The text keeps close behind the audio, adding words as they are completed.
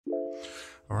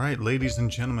Alright, ladies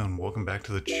and gentlemen, welcome back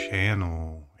to the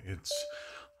channel. It's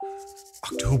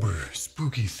October,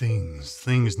 spooky things.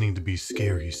 Things need to be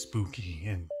scary, spooky,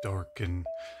 and dark, and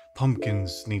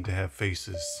pumpkins need to have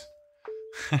faces.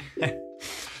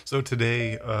 So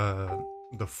today,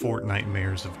 the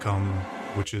Fortnitemares have come,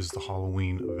 which is the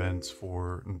Halloween events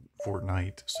for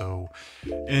Fortnite. So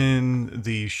in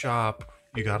the shop,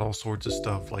 you got all sorts of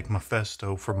stuff like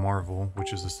Mephisto for Marvel,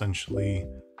 which is essentially,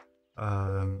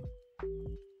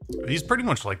 he's pretty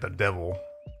much like the devil.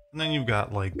 And then you've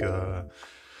got like the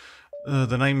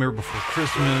Nightmare Before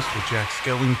Christmas with Jack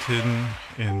Skellington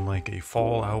in like a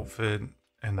fall outfit,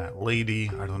 and that lady,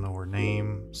 I don't know her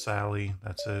name, Sally,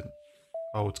 that's it.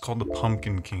 Oh, it's called the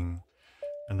Pumpkin King.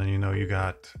 And then you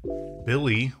got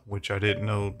Billy, which I didn't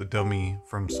know the dummy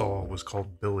from Saw was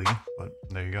called Billy, but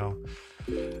there you go.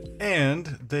 And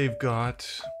they've got,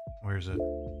 where is it?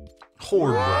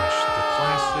 Horde Rush, the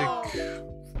classic.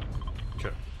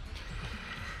 Okay.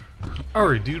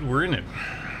 Alright, dude, we're in it.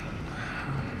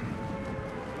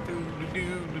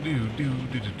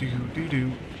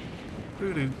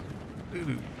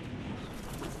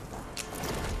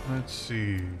 Let's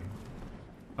see.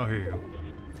 Oh, here you go.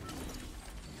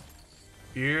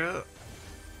 Yeah.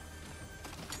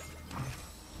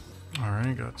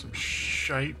 Alright, got some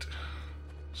shite.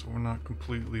 So we're not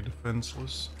completely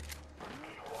defenseless.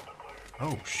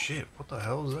 Oh shit, what the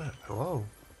hell is that? Hello?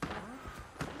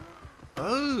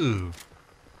 Oh!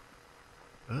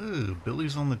 Oh,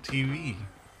 Billy's on the TV.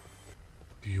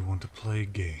 Do you want to play a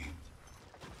game?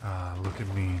 Ah, look at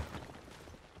me.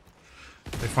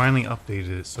 They finally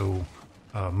updated it so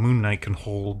Moon Knight can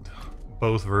hold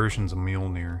both versions of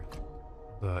Mjolnir.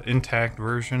 The intact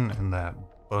version and that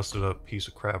busted up piece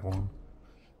of crap one.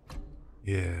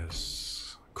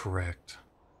 Yes, correct.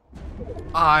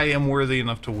 I am worthy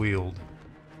enough to wield.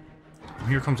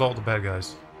 Here comes all the bad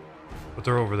guys. But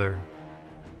they're over there.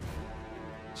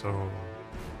 So,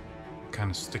 kind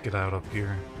of stick it out up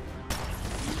here.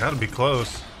 Gotta be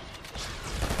close.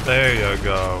 There you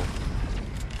go.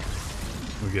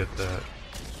 We get that.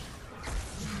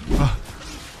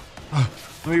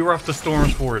 Let me rough the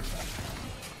storms for it.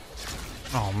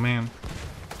 Oh man.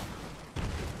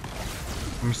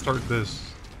 Let me start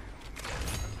this.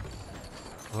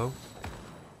 Hello?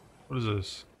 What is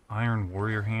this? Iron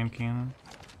Warrior hand cannon?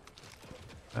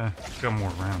 Got more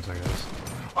rounds, I guess.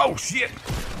 Oh shit!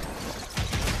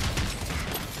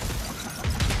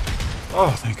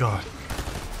 Oh, thank God.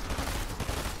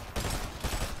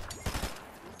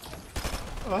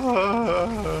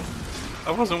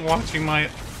 I wasn't watching my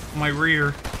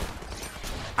rear.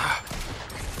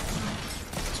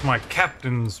 It's my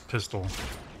captain's pistol.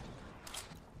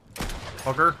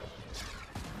 Fucker.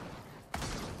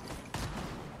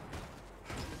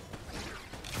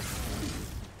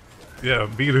 Yeah,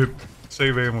 beat it.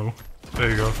 Save ammo. There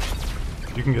you go.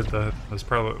 You can get that. That's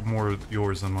probably more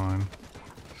yours than mine.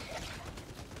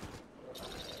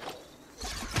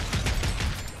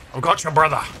 I got you,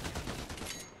 brother.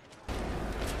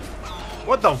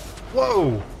 What the?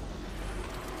 Whoa.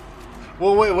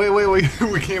 Well, wait.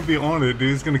 We can't be on it,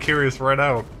 dude. It's gonna carry us right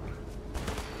out.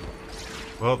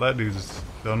 Well, that dude's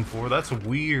done for. That's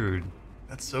weird.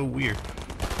 That's so weird.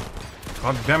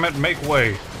 God damn it, make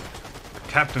way.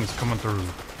 Captain's coming through.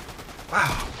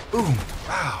 Wow. Boom.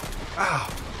 Wow. Wow.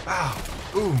 Wow.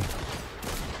 Boom.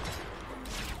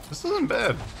 This isn't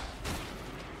bad.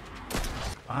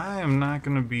 I am not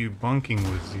going to be bunking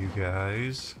with you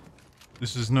guys.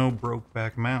 This is no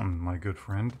Brokeback Mountain, my good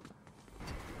friend.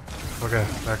 Okay,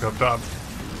 back up top.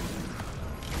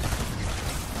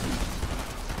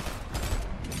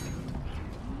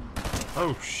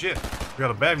 Oh shit, we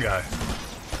got a bad guy.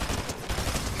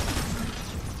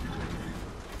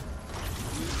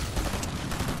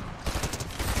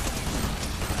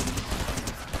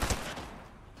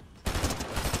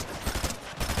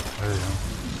 There you go.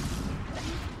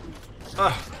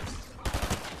 Ah.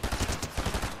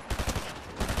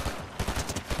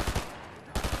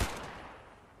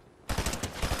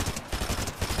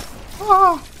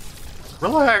 Oh,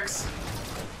 relax.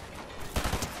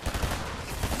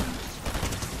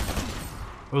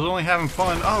 I was only having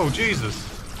fun. Oh, Jesus.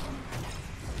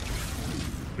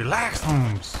 Relax,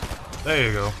 Holmes. There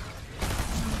you go.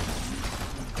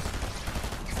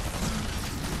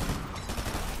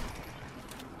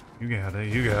 You got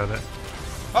it, you got it.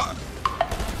 Ah!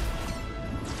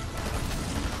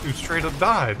 Dude straight up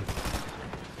died.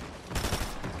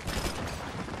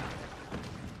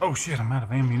 Oh shit, I'm out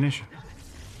of ammunition.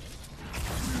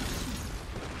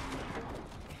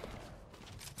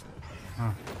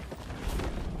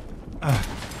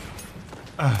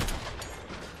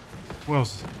 Who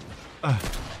else?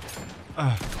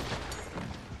 Ah.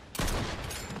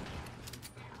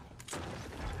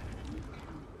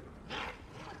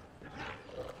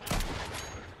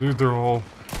 Dude, they're all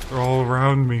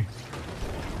around me.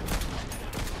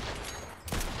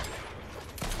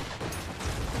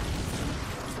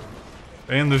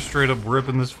 And they're straight up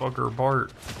ripping this fucker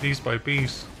apart, piece by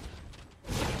piece.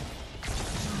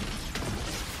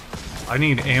 I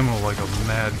need ammo like a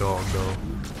mad dog, though.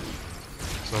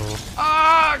 So,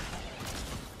 ah!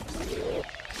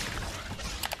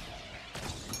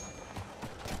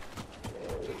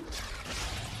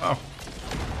 Oh.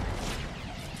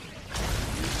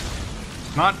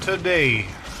 Not today.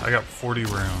 I got 40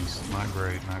 rounds. Not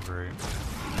great, not great.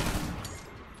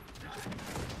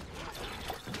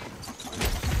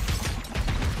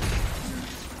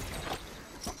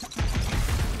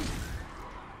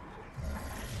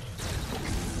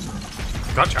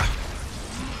 Gotcha.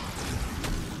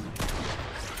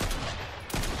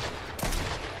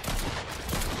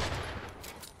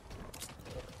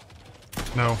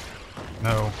 No.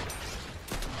 No.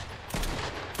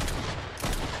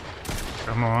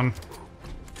 Come on.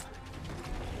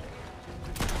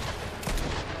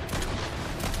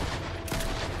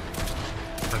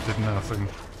 That did nothing.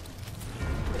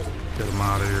 Get him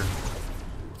out of here.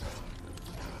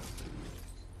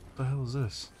 What the hell is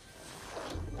this?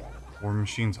 War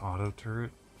Machine's auto turret?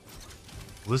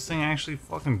 Will this thing actually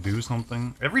fucking do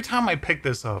something? Every time I pick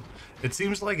this up, it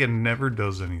seems like it never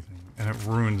does anything, and it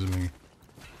ruins me.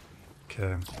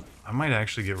 Okay, I might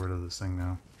actually get rid of this thing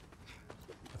now.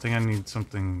 I think I need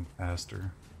something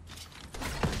faster.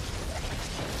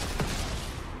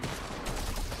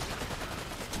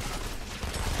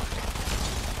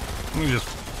 Let me just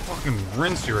fucking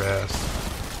rinse your ass,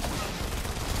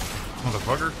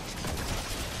 motherfucker.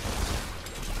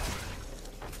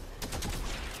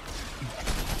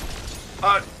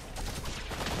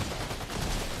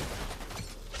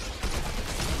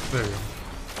 There you go.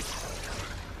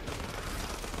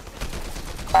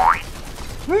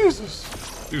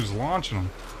 Jesus! Dude's launching him.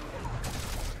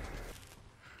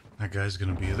 That guy's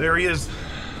gonna be... There he is!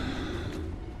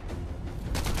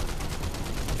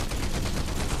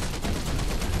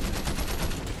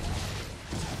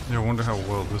 Yeah, I wonder how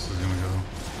well this is gonna go.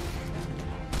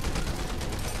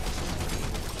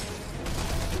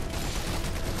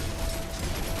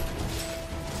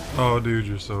 Oh, dude,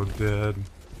 you're so dead.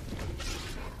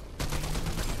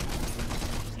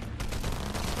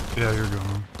 Yeah, you're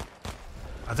gone.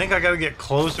 I think I gotta get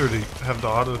closer to have the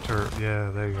auto turret. Yeah,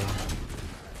 there you go.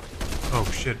 Oh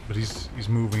shit, but he's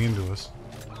moving into us.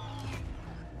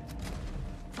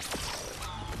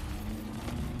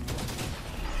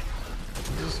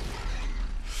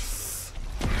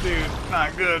 Dude,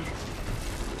 not good.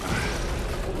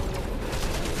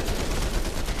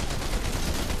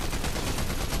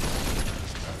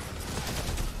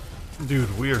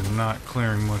 Dude, we are not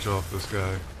clearing much off this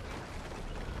guy.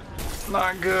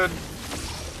 Not good.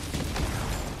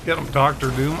 Get him,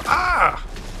 Dr. Doom. Ah!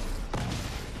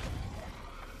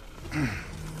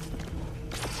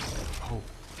 Oh.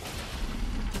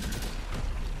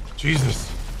 Jesus.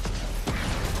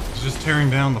 He's just tearing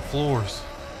down the floors.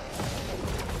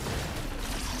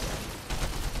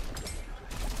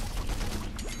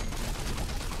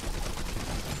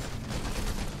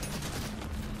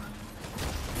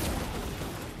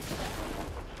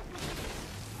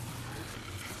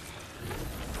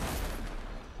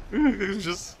 He's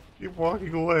just keep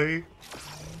walking away.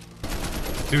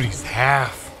 Dude, he's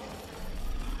half.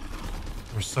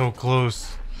 We're so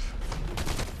close.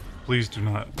 Please do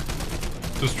not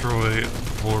destroy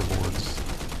floorboards.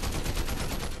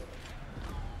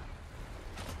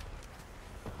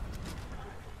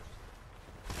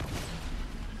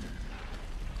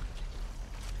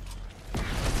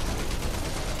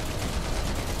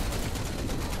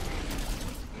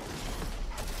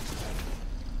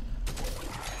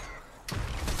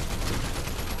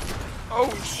 Oh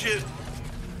shit!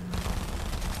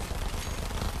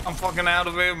 I'm fucking out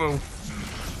of ammo.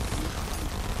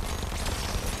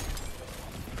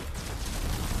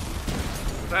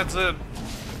 That's it.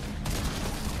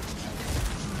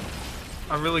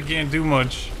 I really can't do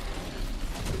much.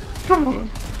 Come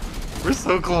on. We're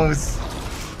so close.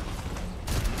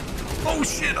 Oh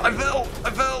shit, I fell!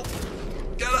 I fell!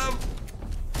 Get up!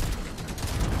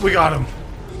 We got him.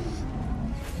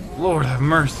 Lord have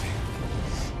mercy.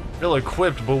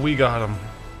 Ill-equipped, but we got him.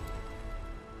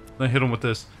 Then hit him with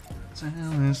this.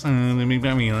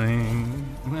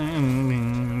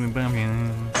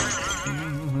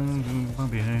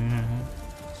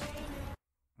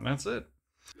 That's it.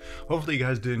 hopefully you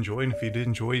guys did enjoy, and if you did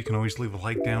enjoy, you can always leave a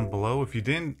like down below. If you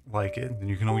didn't like it, then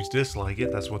you can always dislike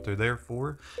it. That's what they're there for.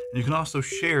 And you can also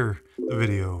share the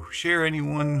video. Share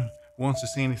anyone who wants to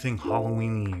see anything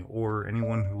Halloween-y, or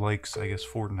anyone who likes, I guess,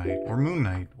 Fortnite or Moon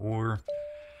Knight or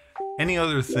any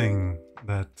other thing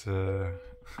that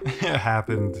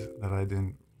happened that I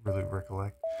didn't really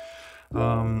recollect.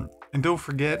 And don't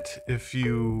forget, if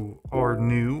you are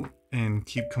new and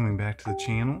keep coming back to the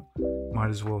channel, might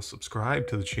as well subscribe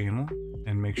to the channel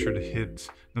and make sure to hit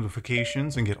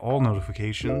notifications and get all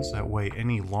notifications. That way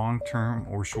any long-term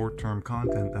or short-term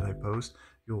content that I post,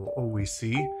 you'll always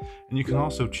see. And you can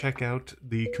also check out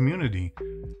the community.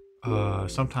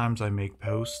 Sometimes I make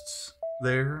posts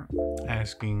there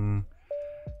asking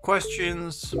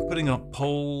questions, putting up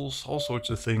polls, all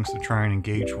sorts of things to try and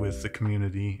engage with the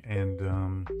community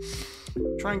and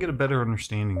try and get a better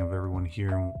understanding of everyone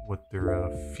here and what their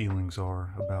feelings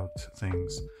are about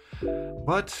things.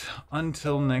 But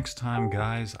until next time,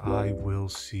 guys, I will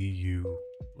see you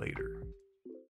later.